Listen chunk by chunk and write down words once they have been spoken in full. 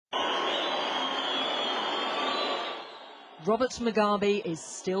Robert Mugabe is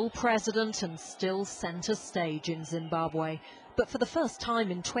still president and still centre stage in Zimbabwe. But for the first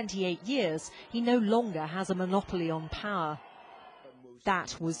time in 28 years, he no longer has a monopoly on power.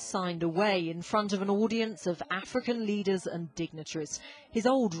 That was signed away in front of an audience of African leaders and dignitaries. His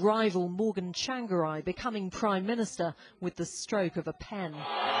old rival Morgan Tsvangirai becoming prime minister with the stroke of a pen.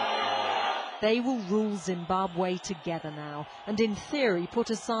 They will rule Zimbabwe together now and in theory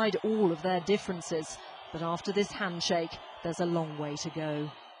put aside all of their differences. But after this handshake, there's a long way to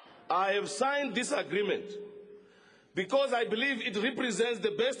go. I have signed this agreement because I believe it represents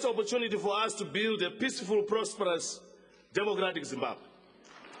the best opportunity for us to build a peaceful, prosperous, democratic Zimbabwe.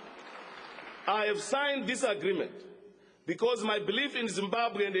 I have signed this agreement because my belief in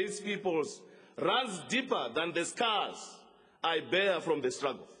Zimbabwe and its peoples runs deeper than the scars I bear from the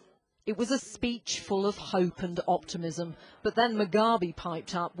struggle. It was a speech full of hope and optimism, but then Mugabe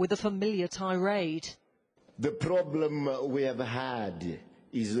piped up with a familiar tirade. The problem we have had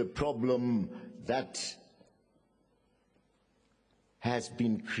is a problem that has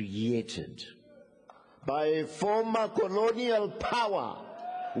been created by a former colonial power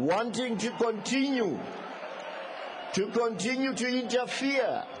wanting to continue to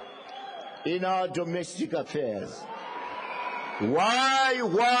interfere in our domestic affairs. Why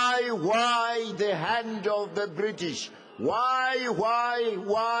the hand of the British? Why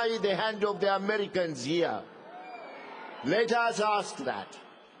the hand of the Americans here? Let us ask that.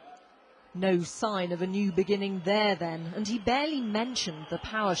 No sign of a new beginning there then, and he barely mentioned the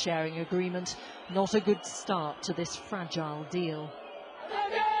power-sharing agreement. Not a good start to this fragile deal.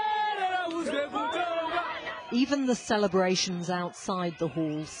 Even the celebrations outside the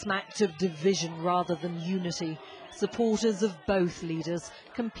hall smacked of division rather than unity. Supporters of both leaders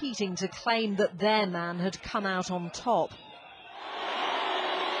competing to claim that their man had come out on top.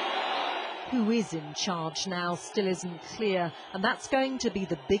 Who is in charge now still isn't clear, and that's going to be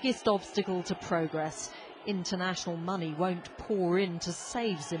the biggest obstacle to progress. International money won't pour in to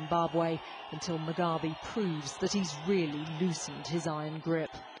save Zimbabwe until Mugabe proves that he's really loosened his iron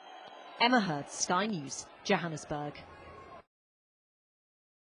grip. Emma Hurd, Sky News, Johannesburg.